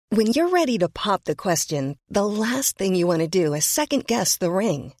When you're ready to pop the question, the last thing you want to do is second-guess the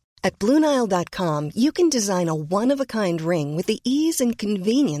ring. At BlueNile.com, you can design a one-of-a-kind ring with the ease and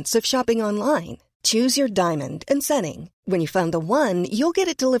convenience of shopping online. Choose your diamond and setting. When you find the one, you'll get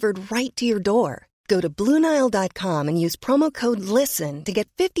it delivered right to your door. Go to BlueNile.com and use promo code LISTEN to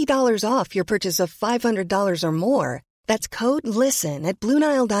get $50 off your purchase of $500 or more. That's code LISTEN at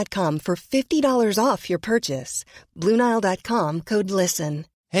BlueNile.com for $50 off your purchase. BlueNile.com, code LISTEN.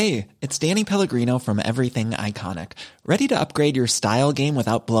 Hey, it's Danny Pellegrino from Everything Iconic. Ready to upgrade your style game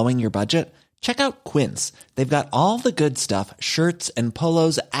without blowing your budget? Check out Quince. They've got all the good stuff, shirts and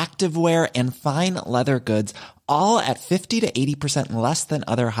polos, activewear, and fine leather goods, all at 50 to 80% less than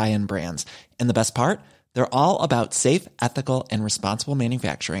other high-end brands. And the best part? They're all about safe, ethical, and responsible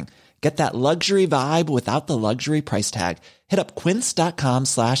manufacturing. Get that luxury vibe without the luxury price tag. Hit up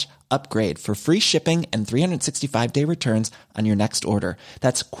quince.com/upgrade for free shipping and 365-day returns on your next order.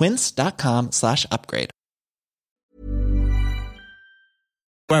 That's quince.com/upgrade.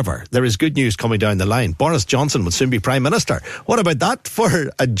 However, there is good news coming down the line. Boris Johnson will soon be Prime Minister. What about that for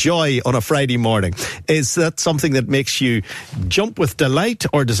a joy on a Friday morning? Is that something that makes you jump with delight,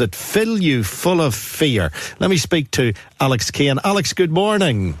 or does it fill you full of fear? Let me speak to Alex Keane. Alex, good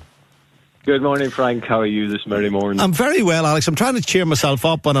morning. Good morning, Frank. How are you this Monday morning? I'm very well, Alex. I'm trying to cheer myself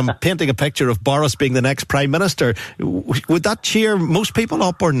up and I'm painting a picture of Boris being the next Prime Minister. Would that cheer most people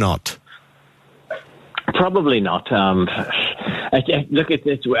up or not? Probably not. Look,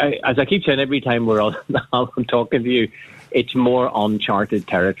 it's as I keep saying every time we're on, I'm talking to you, it's more uncharted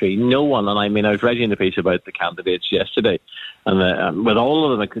territory. No one, and I mean, I was writing a piece about the candidates yesterday, and with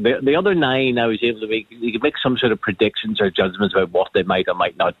all of them, the other 9, I was able to make some sort of predictions or judgments about what they might or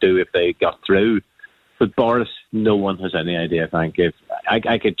might not do if they got through. But Boris, no one has any idea, Frank. If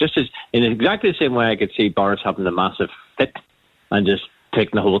I could just in exactly the same way I could see Boris having a massive fit and just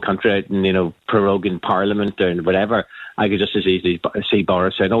taking the whole country out and, proroguing Parliament or whatever, I could just as easily see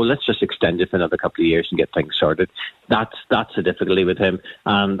Boris saying, let's just extend it for another couple of years and get things sorted. That's the difficulty with him.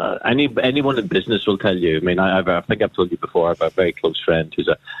 And anyone in business will tell you. I mean, I think I've told you before, I have a very close friend who's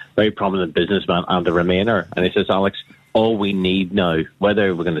a very prominent businessman and a Remainer. And he says, Alex, all we need now,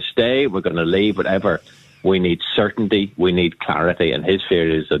 whether we're going to stay, we're going to leave, whatever, we need certainty, we need clarity. And his fear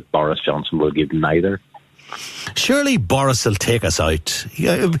is that Boris Johnson will give neither. Surely Boris will take us out.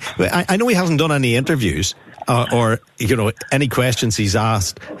 I know he hasn't done any interviews or any questions he's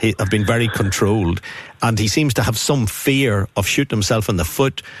asked have been very controlled, and he seems to have some fear of shooting himself in the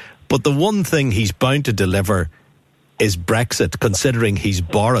foot. But the one thing he's bound to deliver is Brexit, considering he's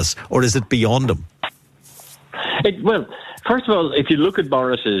Boris, or is it beyond him? Well, first of all, if you look at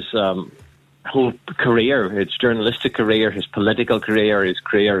Boris's whole career, his journalistic career, his political career, his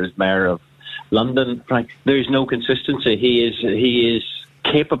career as mayor of London, right, there is no consistency. He is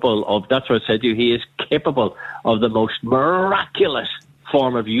capable of, that's what I said to you, he is capable of the most miraculous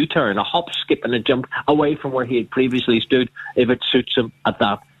form of U-turn, a hop, skip and a jump away from where he had previously stood if it suits him at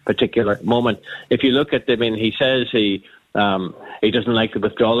that particular moment. If you look at he says he doesn't like the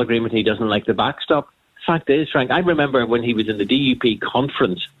withdrawal agreement, he doesn't like the backstop. Fact is, Frank, I remember when he was in the DUP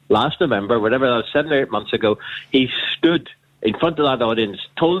conference last November, whatever that was, 7 or 8 months ago, he stood in front of that audience,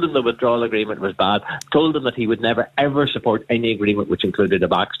 told them the withdrawal agreement was bad, told them that he would never, ever support any agreement which included a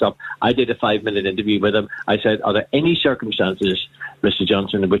backstop. I did a 5-minute interview with him. I said, are there any circumstances, Mr.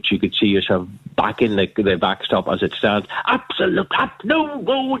 Johnson, in which you could see yourself back in the backstop as it stands? Absolutely.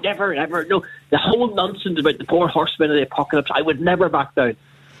 No, never, ever. No. The whole nonsense about the poor horsemen of the apocalypse, I would never back down.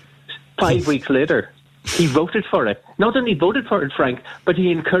 5 weeks later, he voted for it. Not only voted for it, Frank, but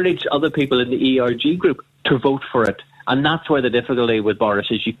he encouraged other people in the ERG group to vote for it. And that's where the difficulty with Boris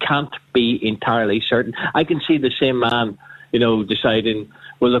is. You can't be entirely certain. I can see the same man, deciding,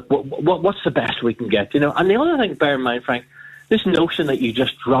 well, look, what's the best we can get? And the other thing, bear in mind, Frank, this notion that you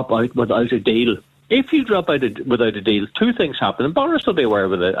just drop out without a deal. If you drop out without a deal, 2 things happen. And Boris will be aware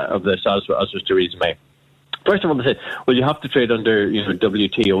of this, as was Theresa May. First of all, they say, well, you have to trade under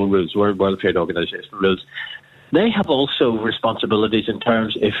WTO rules, World Trade Organization rules. They have also responsibilities in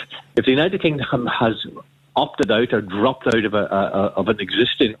terms if the United Kingdom has opted out or dropped out of an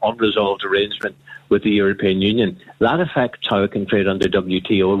existing unresolved arrangement with the European Union, that affects how it can trade under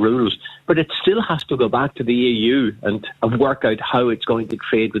WTO rules. But it still has to go back to the EU and work out how it's going to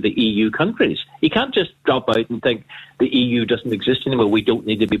trade with the EU countries. You can't just drop out and think the EU doesn't exist anymore, we don't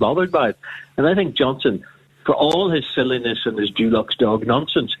need to be bothered by it. And I think Johnson, for all his silliness and his Dulux dog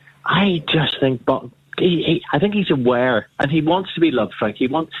nonsense, I just think I think he's aware, and he wants to be loved, Frank. He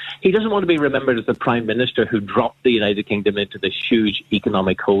doesn't want to be remembered as the Prime Minister who dropped the United Kingdom into this huge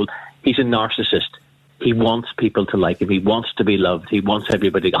economic hole. He's a narcissist. he wants people to like him. He wants to be loved. He wants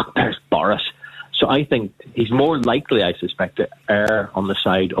everybody, there's Boris. So I think he's more likely, I suspect, to err on the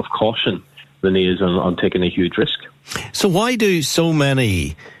side of caution than he is on taking a huge risk. So why do so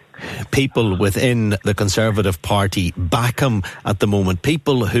many people within the Conservative Party back him at the moment?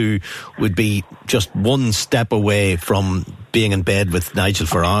 People who would be just one step away from being in bed with Nigel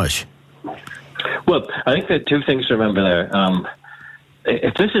Farage. Well, I think there are two things to remember there.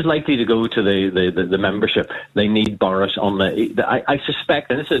 If this is likely to go to the membership, they need Boris on the. I suspect,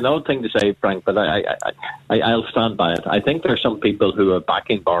 and this is an odd thing to say, Frank, but I'll stand by it. I think there are some people who are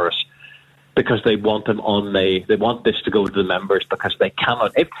backing Boris because they want him on they want this to go to the members because they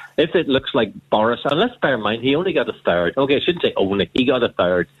cannot. If it looks like Boris, and let's bear in mind he only got a third. Okay, I shouldn't say only. He got a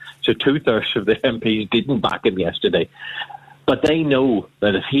third, so 2/3 of the MPs didn't back him yesterday. But they know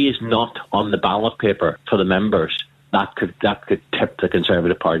that if he is not on the ballot paper for the members, that could tip the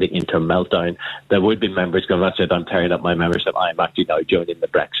Conservative Party into a meltdown. There would be members going, that's it, I'm tearing up my membership, I'm actually now joining the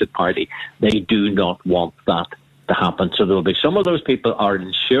Brexit Party. They do not want that to happen. So there will be some of those people are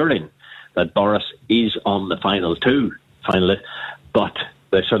ensuring that Boris is on the final two finalists, but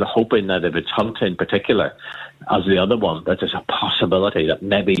they're sort of hoping that if it's Hunt in particular, as the other one, that there's a possibility that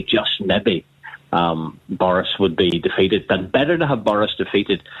maybe, just maybe, Boris would be defeated. Then better to have Boris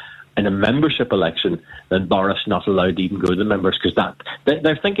defeated in a membership election than Boris not allowed to even go to the members, because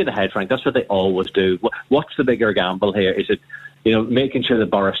they're thinking ahead, Frank. That's what they always do. What's the bigger gamble here? Is it, making sure that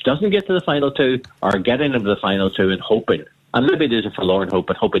Boris doesn't get to the final two, or getting into the final two and hoping, and maybe it is a forlorn hope,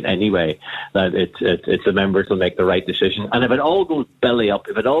 but hoping anyway that it's the members will make the right decision. And if it all goes belly up,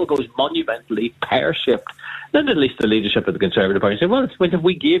 if it all goes monumentally pear-shaped, then at least the leadership of the Conservative Party say, well, if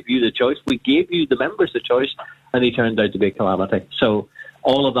we gave you the choice, we gave you the members the choice, and he turned out to be a calamity. So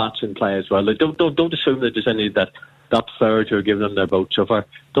all of that's in play as well. Like, don't assume that there's any that third who are giving them their vote so far.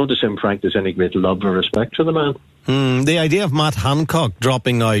 Don't assume, Frank, there's any great love or respect for the man. The idea of Matt Hancock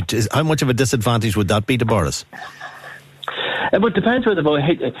dropping out, how much of a disadvantage would that be to Boris? It depends where the vote.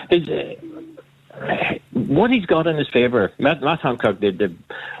 What he's got in his favour, Matt Hancock it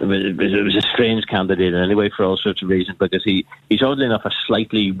was a strange candidate anyway for all sorts of reasons, because he's oddly enough a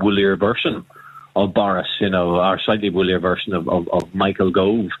slightly woollier version of Boris, our slightly woollier version of Michael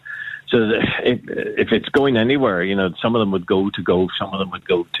Gove. So if it's going anywhere, some of them would go to Gove, some of them would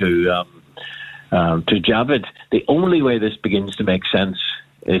go to Javid. The only way this begins to make sense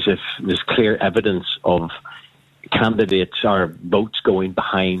is if there's clear evidence of candidates or votes going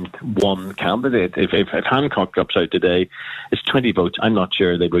behind one candidate. If Hancock drops out today, it's 20 votes. I'm not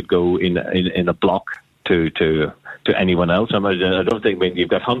sure they would go in a block to anyone else. I don't think, you've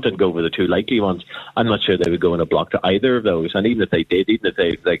got Hunt and Gove are the two likely ones. I'm not sure they would go in a block to either of those. And even if they did, even if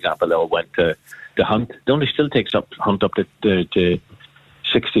they, for example, they all went to Hunt, it only still takes Hunt up to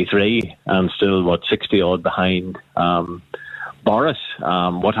 63 and still 60 odd behind Boris.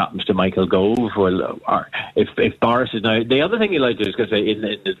 What happens to Michael Gove? Well, if Boris is now, the other thing you like to do is because in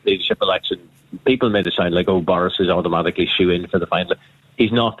the leadership election, people made it sound like, Boris is automatically shoe-in for the final.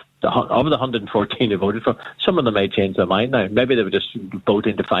 He's not. Of the 114 who voted for him, some of them may change their mind now. Maybe they were just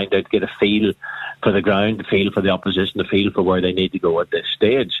voting to find out, get a feel for the ground, a feel for the opposition, a feel for where they need to go at this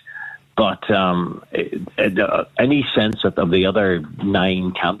stage. But any sense of the other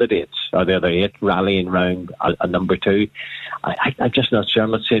 9 candidates, or the other 8, rallying round a number 2, I'm just not sure.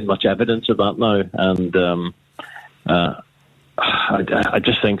 I'm not seeing much evidence of that now. And I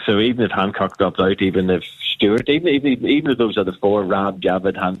just think so. Even if Hancock dropped out, even if Stewart, even if those are the 4, Raab,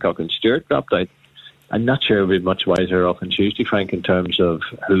 Javid, Hancock and Stewart dropped out, I'm not sure we'll be much wiser off on Tuesday, Frank, in terms of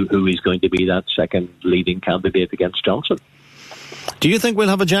who is going to be that second leading candidate against Johnson. Do you think we'll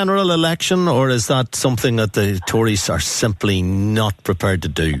have a general election, or is that something that the Tories are simply not prepared to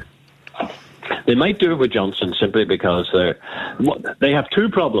do? They might do it with Johnson simply because they have 2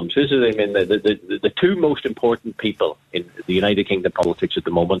 problems. This is, the 2 most important people in the United Kingdom politics at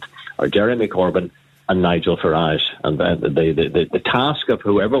the moment are Jeremy Corbyn and Nigel Farage. And the task of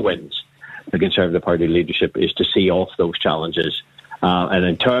whoever wins the Conservative Party leadership is to see off those challenges. And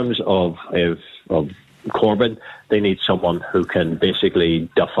in terms of Corbyn, they need someone who can basically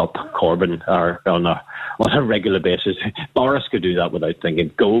duff up Corbyn on a regular basis. Boris could do that without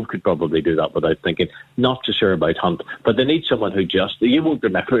thinking. Gove could probably do that without thinking. Not too sure about Hunt, but they need someone who you won't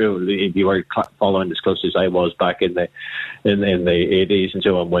remember if you were following as close as I was back in the 80s and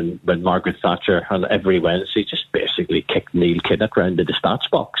so on, when Margaret Thatcher on every Wednesday just basically kicked Neil Kinnock round the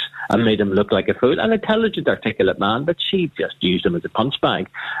dispatch box and made him look like a fool. An intelligent, articulate man, but she just used him as a punch bag.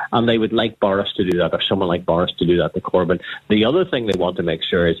 And they would like Boris to do that, or someone like Boris to do that to Corbyn. The other thing they want to make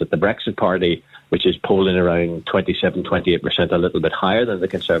sure is that the Brexit Party, which is polling around 27-28%, a little bit higher than the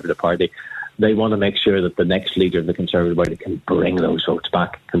Conservative Party, They want to make sure that the next leader of the Conservative Party can bring those votes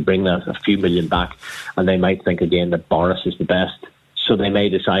back, can bring that a few million back, and they might think again that Boris is the best. So they may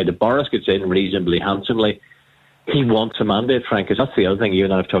decide if Boris gets in reasonably handsomely, he wants a mandate, Frank, because that's the other thing you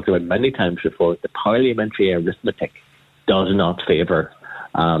and I have talked about many times before. The parliamentary arithmetic does not favour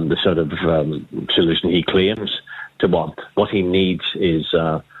the sort of solution he claims to want. What he needs is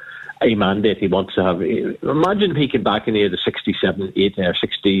a mandate. He wants to have. Imagine if he came back in here the 67, 80, or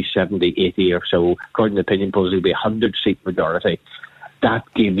 60, 70, 80 or so. According to opinion polls, it would be a 100-seat majority. That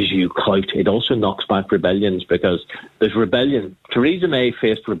gives you clout. It also knocks back rebellions because there's rebellion. Theresa May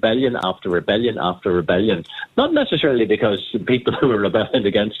faced rebellion after rebellion after rebellion. Not necessarily because people who were rebelling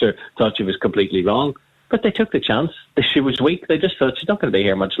against her thought she was completely wrong, but they took the chance. She was weak. They just thought she's not going to be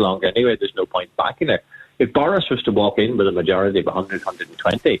here much longer anyway. There's no point backing her. If Boris was to walk in with a majority of 100,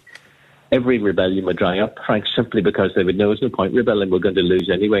 120, every rebellion would dry up, Frank, simply because they would know there's no point rebelling, we're going to lose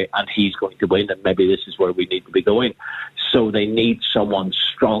anyway, and he's going to win, and maybe this is where we need to be going. So they need someone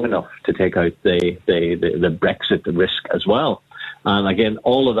strong enough to take out the Brexit risk as well. And again,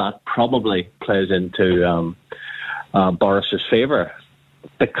 all of that probably plays into Boris's favour,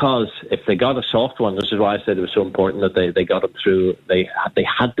 because if they got a soft one, this is why I said it was so important that they got him through. They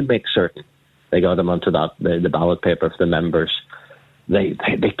had to make certain they got him onto that the ballot paper for the members. They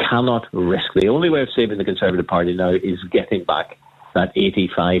cannot risk. The only way of saving the Conservative Party now is getting back that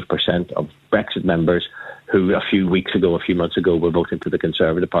 85% of Brexit members who a few months ago were voting for the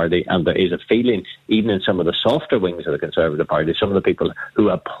Conservative Party. And there is a feeling, even in some of the softer wings of the Conservative Party, some of the people who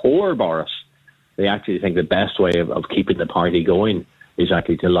abhor Boris, they actually think the best way of keeping the party going is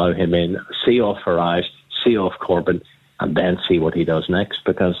actually to allow him in, see off Farage, see off Corbyn, and then see what he does next.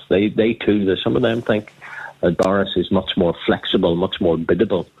 Because they too, some of them think that Boris is much more flexible, much more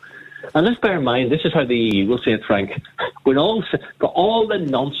biddable. And let's bear in mind, this is how the EU will say it, Frank. For all the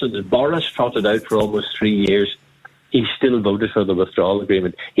nonsense Boris trotted out for almost 3 years, he still voted for the withdrawal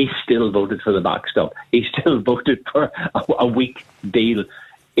agreement. He still voted for the backstop. He still voted for a weak deal.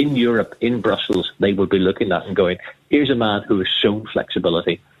 In Europe, in Brussels, they will be looking at and going, here's a man who has shown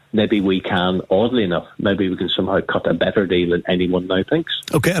flexibility. Maybe we can, oddly enough, maybe we can somehow cut a better deal than anyone now thinks.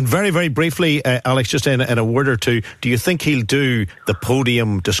 OK, and very, very briefly, Alex, just in a word or two, do you think he'll do the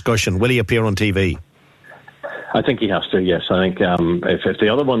podium discussion? Will he appear on TV? I think he has to, yes. I think if the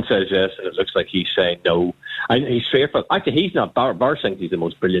other one says yes and it looks like he's saying no, he's fearful. Actually, he's not. Boris thinks he's the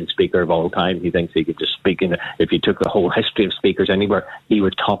most brilliant speaker of all time. He thinks he could just speak if you took the whole history of speakers anywhere, he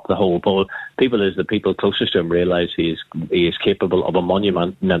would top the whole poll. The people closest to him realise he is capable of a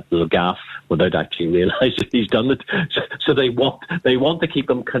monumental gaffe without actually realising he's done it. So they want to keep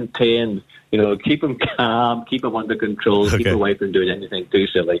him contained, keep him calm, keep him under control, keep him away from doing anything too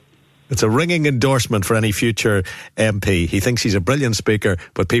silly. It's a ringing endorsement for any future MP. He thinks he's a brilliant speaker,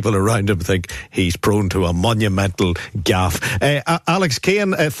 but people around him think he's prone to a monumental gaffe. Alex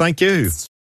Keane, thank you.